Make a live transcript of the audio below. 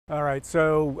All right,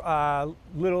 so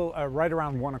right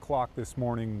around 1 o'clock this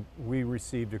morning, we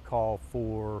received a call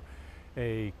for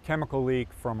a chemical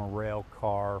leak from a rail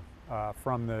car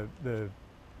from the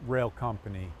rail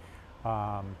company.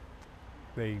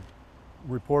 They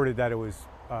reported that it was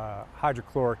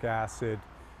hydrochloric acid.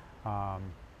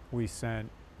 We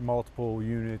sent multiple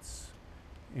units,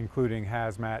 including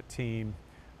hazmat team.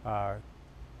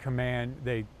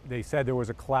 They said there was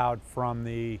a cloud from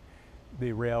the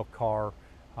rail car.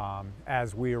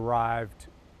 As we arrived,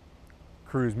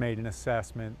 crews made an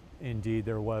assessment. Indeed,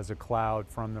 there was a cloud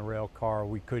from the rail car.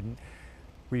 We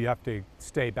have to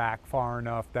stay back far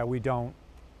enough that we don't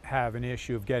have an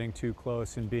issue of getting too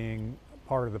close and being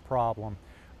part of the problem.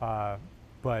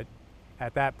 But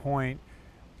at that point,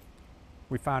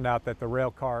 we found out that the rail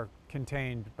car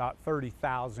contained about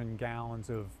 30,000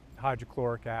 gallons of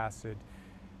hydrochloric acid.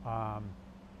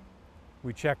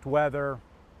 We checked weather,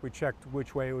 we checked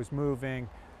which way it was moving.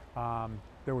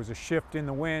 There was a shift in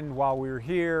the wind while we were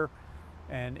here,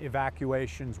 and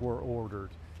evacuations were ordered.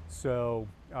 So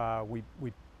we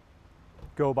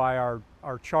go by our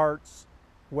charts,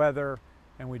 weather,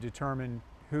 and we determine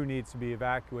who needs to be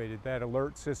evacuated. That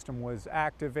alert system was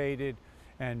activated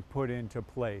and put into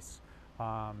place.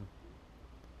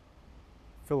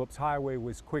 Phillips Highway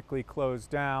was quickly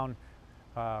closed down.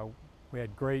 We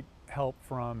had great help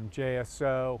from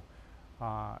JSO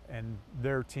and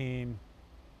their team.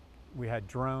 We had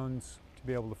drones to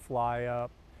be able to fly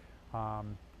up.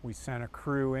 We sent a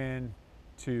crew in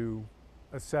to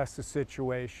assess the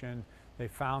situation. They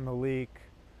found the leak.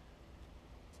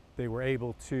 They were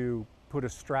able to put a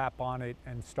strap on it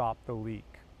and stop the leak.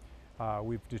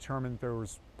 We've determined there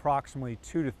was approximately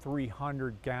 200 to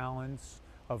 300 gallons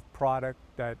of product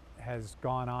that has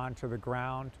gone onto the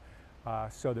ground.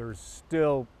 So there's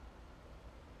still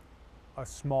a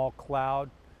small cloud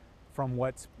from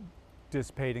what's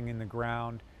dissipating in the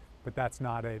ground, but that's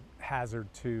not a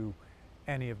hazard to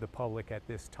any of the public at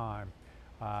this time.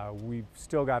 We've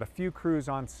still got a few crews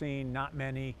on scene, not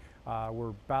many.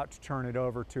 We're about to turn it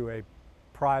over to a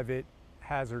private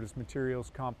hazardous materials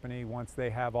company once they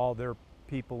have all their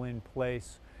people in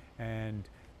place, and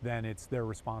then it's their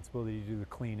responsibility to do the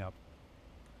cleanup.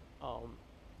 Out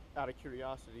of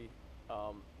curiosity,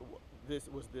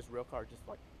 was this rail car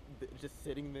just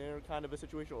sitting there kind of a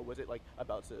situation, or was it like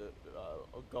about to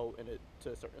go to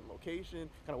a certain location?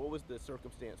 Kind of what was the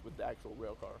circumstance with the actual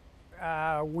rail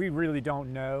car? We really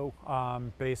don't know.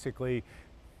 Basically,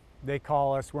 they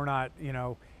call us. We're not,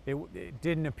 it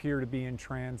didn't appear to be in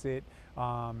transit.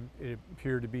 It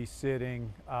appeared to be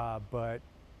sitting, but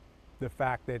the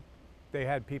fact that they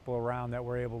had people around that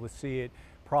were able to see it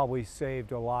probably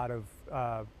saved a lot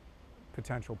of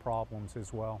potential problems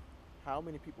as well. How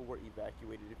many people were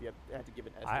evacuated, if you had to give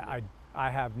an estimate? I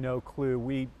have no clue.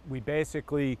 We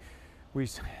basically,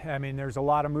 I mean, there's a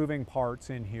lot of moving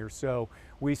parts in here. So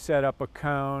we set up a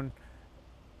cone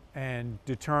and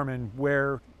determine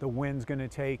where the wind's going to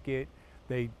take it.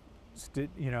 Then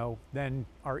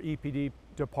our EPD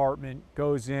department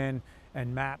goes in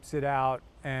and maps it out,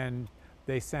 and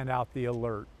they send out the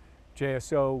alert.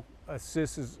 JSO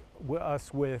assists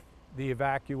us with the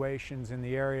evacuations in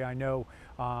the area. I know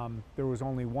there was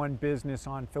only one business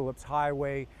on Phillips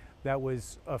Highway that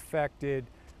was affected.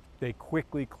 They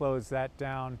quickly closed that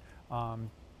down,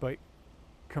 but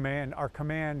our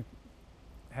command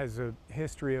has a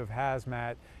history of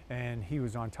hazmat, and he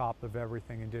was on top of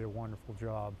everything and did a wonderful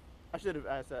job. I should have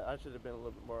asked that. I should have been a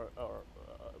little bit more, or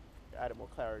added more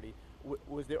clarity.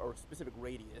 Was there a specific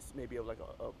radius, maybe of like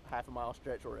a half a mile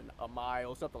stretch or a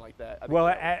mile, something like that? Well,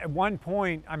 at one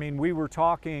point, I mean, we were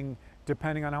talking,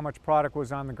 depending on how much product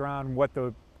was on the ground, what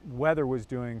the weather was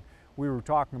doing, we were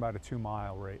talking about a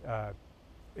 2-mile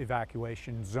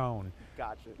evacuation zone.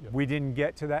 Gotcha. Yep. We didn't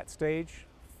get to that stage,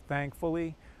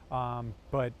 thankfully,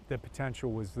 but the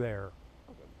potential was there.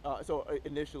 Okay. So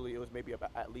initially, it was maybe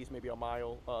at least maybe a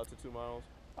mile to 2 miles?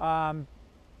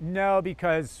 No,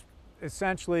 because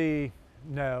essentially,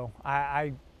 no.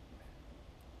 I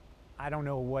don't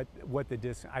know what the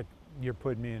distance. You're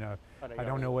putting me in a. I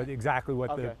don't know exactly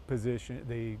what the position,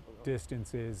 the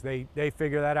distance is. They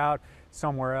figure that out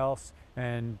somewhere else,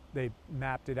 and they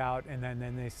mapped it out, and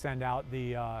then they send out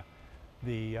the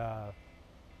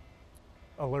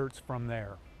alerts from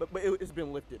there. But it's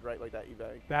been lifted, right? Like that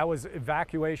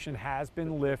evacuation has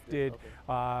been lifted.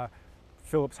 Okay.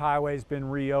 Phillips Highway's been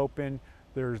reopened.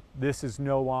 This is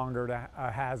no longer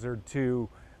a hazard to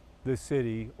the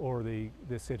city or the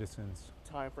citizens.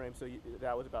 Time frame, so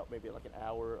that was about maybe like an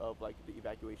hour of like the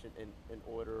evacuation in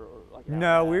order, or like an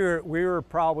No, we were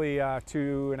probably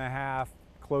 2.5,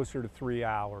 closer to 3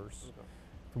 hours. Okay.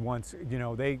 once, you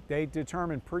know, they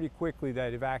determined pretty quickly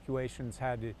that evacuations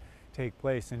had to take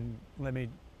place. And let me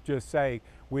just say,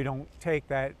 we don't take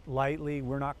that lightly.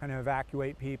 We're not going to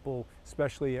evacuate people,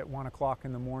 especially at 1 o'clock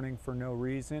in the morning, for no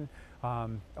reason. A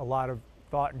lot of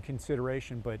thought and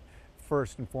consideration, but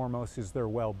first and foremost is their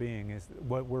well-being is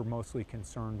what we're mostly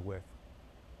concerned with.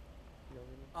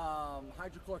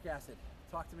 Hydrochloric acid.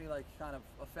 Talk to me, like, kind of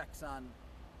effects on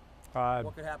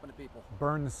what could happen to people.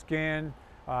 Burn the skin,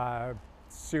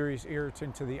 serious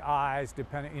irritant to the eyes,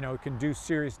 depending, you know, it can do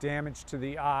serious damage to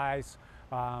the eyes.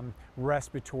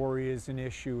 Respiratory is an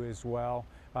issue as well.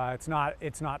 It's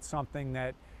not something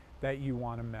that you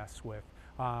want to mess with.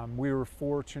 We were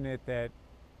fortunate that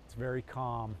it's very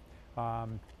calm.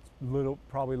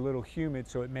 Probably a little humid,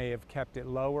 so it may have kept it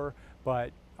lower,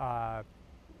 but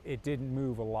it didn't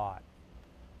move a lot.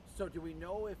 So do we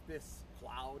know if this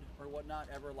cloud or whatnot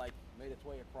ever, like, made its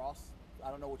way across? I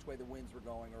don't know which way the winds were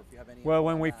going, or if you have any. Well,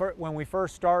 when we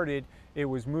first started, it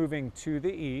was moving to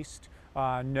the east.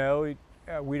 No,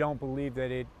 we don't believe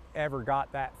that it ever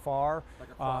got that far.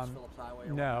 Like across Phillips Highway?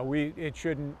 Or no, it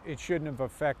shouldn't have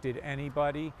affected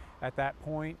anybody at that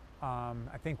point.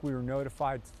 I think we were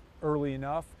notified early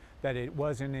enough that it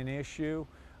wasn't an issue.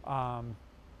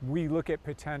 We look at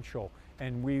potential,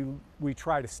 and we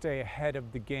try to stay ahead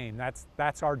of the game.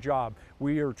 That's our job.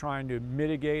 We are trying to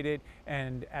mitigate it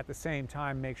and at the same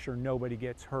time make sure nobody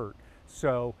gets hurt.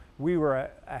 So we were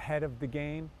ahead of the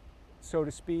game, so to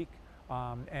speak,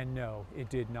 and no, it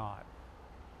did not.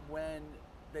 When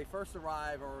they first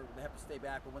arrive, or they have to stay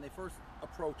back, but when they first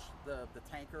approach the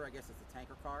tanker, I guess it's the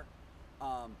tanker car,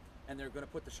 and they're going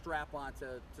to put the strap on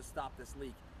to stop this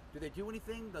leak, do they do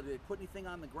anything? Do they put anything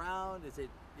on the ground? Is it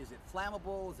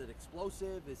flammable? Is it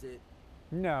explosive? Is it?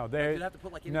 No, they. Like, do they have to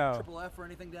put like any triple F or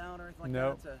anything down or anything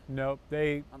like that? Nope.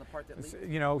 They. On the part that leaks?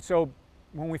 You know, so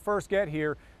when we first get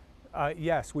here,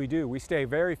 yes, we do. We stay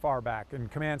very far back,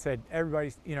 and command said,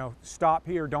 everybody, you know, stop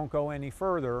here, don't go any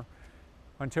further,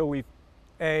 until we,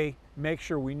 make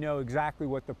sure we know exactly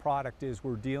what the product is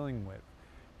we're dealing with,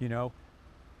 you know.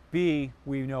 B,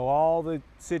 we know all the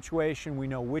situation, we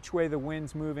know which way the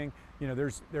wind's moving. You know,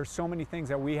 there's so many things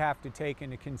that we have to take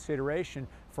into consideration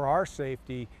for our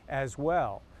safety as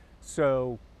well.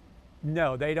 So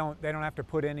no, they don't have to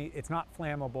put any, it's not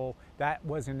flammable. That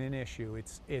wasn't an issue.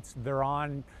 They're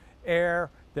on air,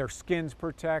 their skin's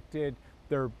protected,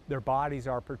 their bodies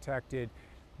are protected.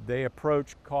 They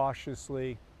approach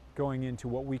cautiously, going into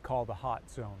what we call the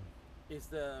hot zone. Is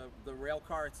the rail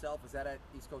car itself, is that at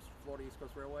Florida East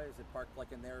Coast Railway? Is it parked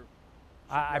like in their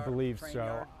I believe so.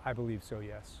 Yard? I believe so,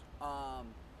 yes.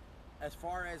 As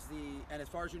far as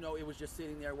you know, it was just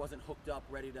sitting there, wasn't hooked up,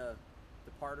 ready to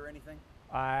depart or anything?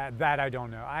 That I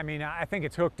don't know. I mean, I think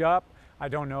it's hooked up. I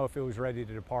don't know if it was ready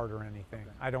to depart or anything.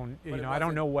 Okay. I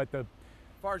don't know what the. As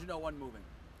far as you know, one moving.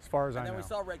 As far as I know. And then we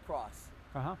saw Red Cross.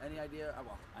 Any idea?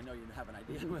 Well, I know you have an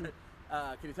idea.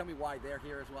 But can you tell me why they're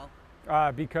here as well?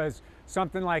 Because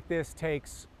something like this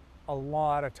takes a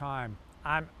lot of time.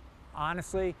 I'm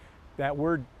honestly that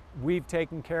we've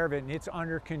taken care of it and it's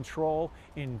under control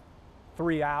in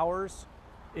 3 hours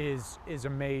is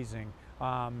amazing.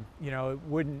 You know,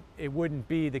 it wouldn't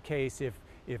be the case if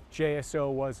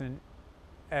JSO wasn't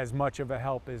as much of a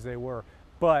help as they were,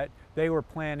 but they were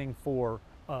planning for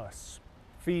us,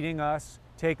 feeding us,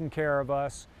 taking care of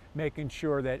us, making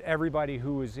sure that everybody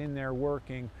who was in there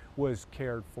working was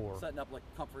cared for. Setting up like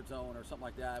comfort zone or something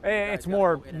like that. It's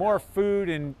more food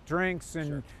and drinks and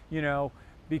sure. You know,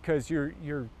 because you're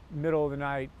middle of the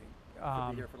night.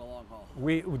 Could be here for the long haul.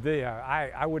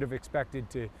 I would have expected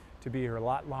to be here a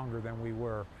lot longer than we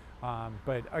were,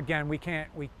 but again, we can't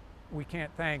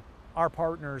thank our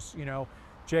partners, you know,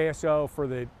 JSO for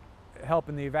the help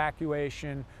in the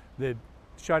evacuation, the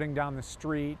shutting down the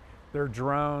street, their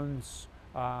drones.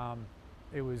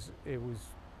 It was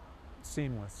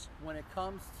seamless. When it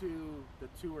comes to the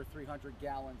 200 or 300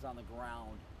 gallons on the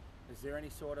ground, is there any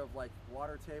sort of like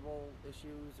water table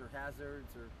issues or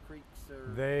hazards or creeks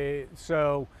or?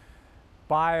 So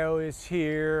bio is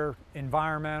here,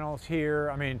 environmental's here.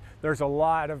 I mean, there's a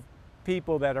lot of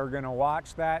people that are going to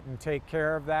watch that and take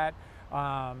care of that.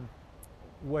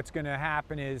 What's going to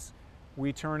happen is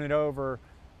we turn it over.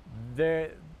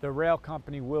 The rail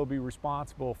company will be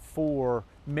responsible for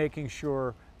making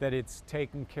sure that it's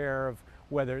taken care of,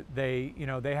 whether they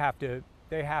have to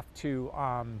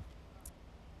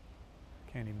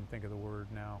can't even think of the word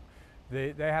now.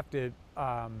 They have to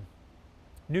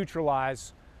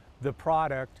neutralize the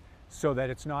product so that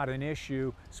it's not an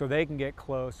issue, so they can get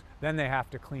close, then they have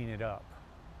to clean it up.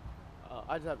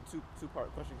 I just have a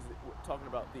two-part question, because we're talking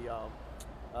about the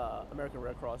American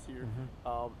Red Cross here.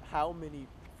 Mm-hmm. How many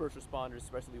first responders,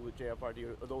 especially with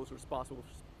JFRD, or those responsible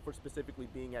for specifically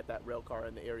being at that rail car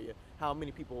in the area, how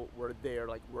many people were there,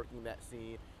 like working that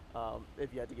scene?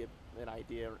 If you had to give an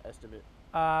idea or estimate.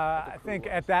 I think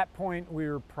at that point we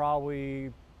were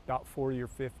probably about 40 or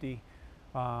 50.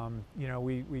 You know,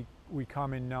 we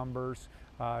come in numbers.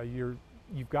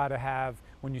 You've got to have,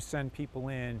 when you send people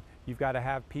in, you've got to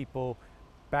have people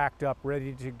backed up,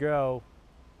 ready to go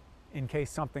in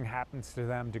case something happens to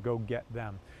them, to go get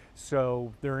them.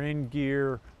 So they're in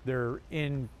gear, they're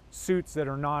in suits that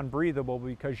are non-breathable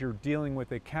because you're dealing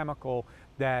with a chemical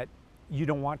that you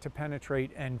don't want to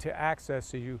penetrate and to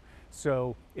access you.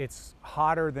 So it's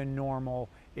hotter than normal.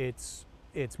 It's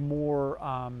more,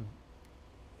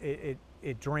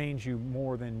 it drains you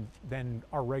more than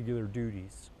our regular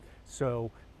duties. So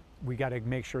we got to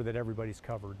make sure that everybody's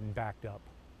covered and backed up.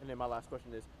 And then my last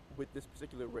question is, with this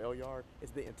particular rail yard,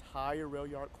 is the entire rail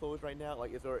yard closed right now?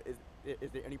 Like, is there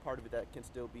any part of it that can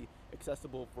still be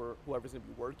accessible for whoever's going to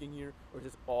be working here, or is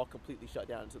this all completely shut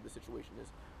down until the situation is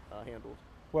handled?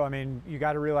 Well, I mean, you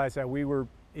got to realize that we were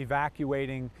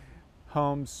evacuating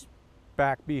homes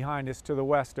back behind us to the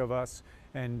west of us,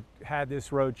 and had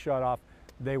this road shut off,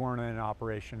 they weren't in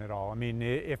operation at all. I mean,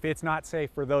 if it's not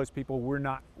safe for those people,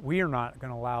 we are not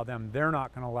going to allow them. They're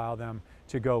not going to allow them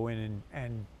to go in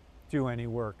and do any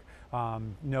work.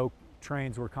 No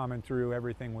trains were coming through.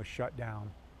 Everything was shut down.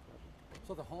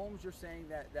 So the homes you're saying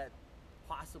that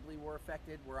possibly were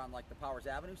affected were on like the Powers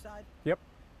Avenue side? Yep.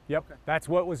 Yep. Okay. That's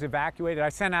what was evacuated. I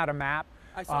sent out a map.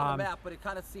 I saw the map, but it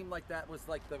kind of seemed like that was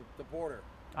like the border.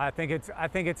 I think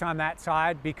it's on that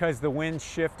side because the wind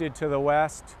shifted to the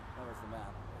west. That was the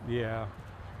map. Yeah.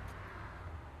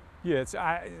 Yeah, it's Put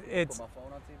my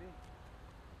phone on TV.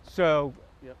 so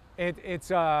Yep.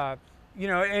 it's you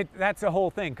know, that's the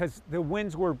whole thing, because the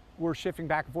winds were shifting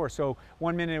back and forth. So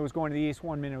 1 minute it was going to the east,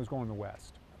 1 minute it was going to the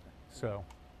west. Okay. So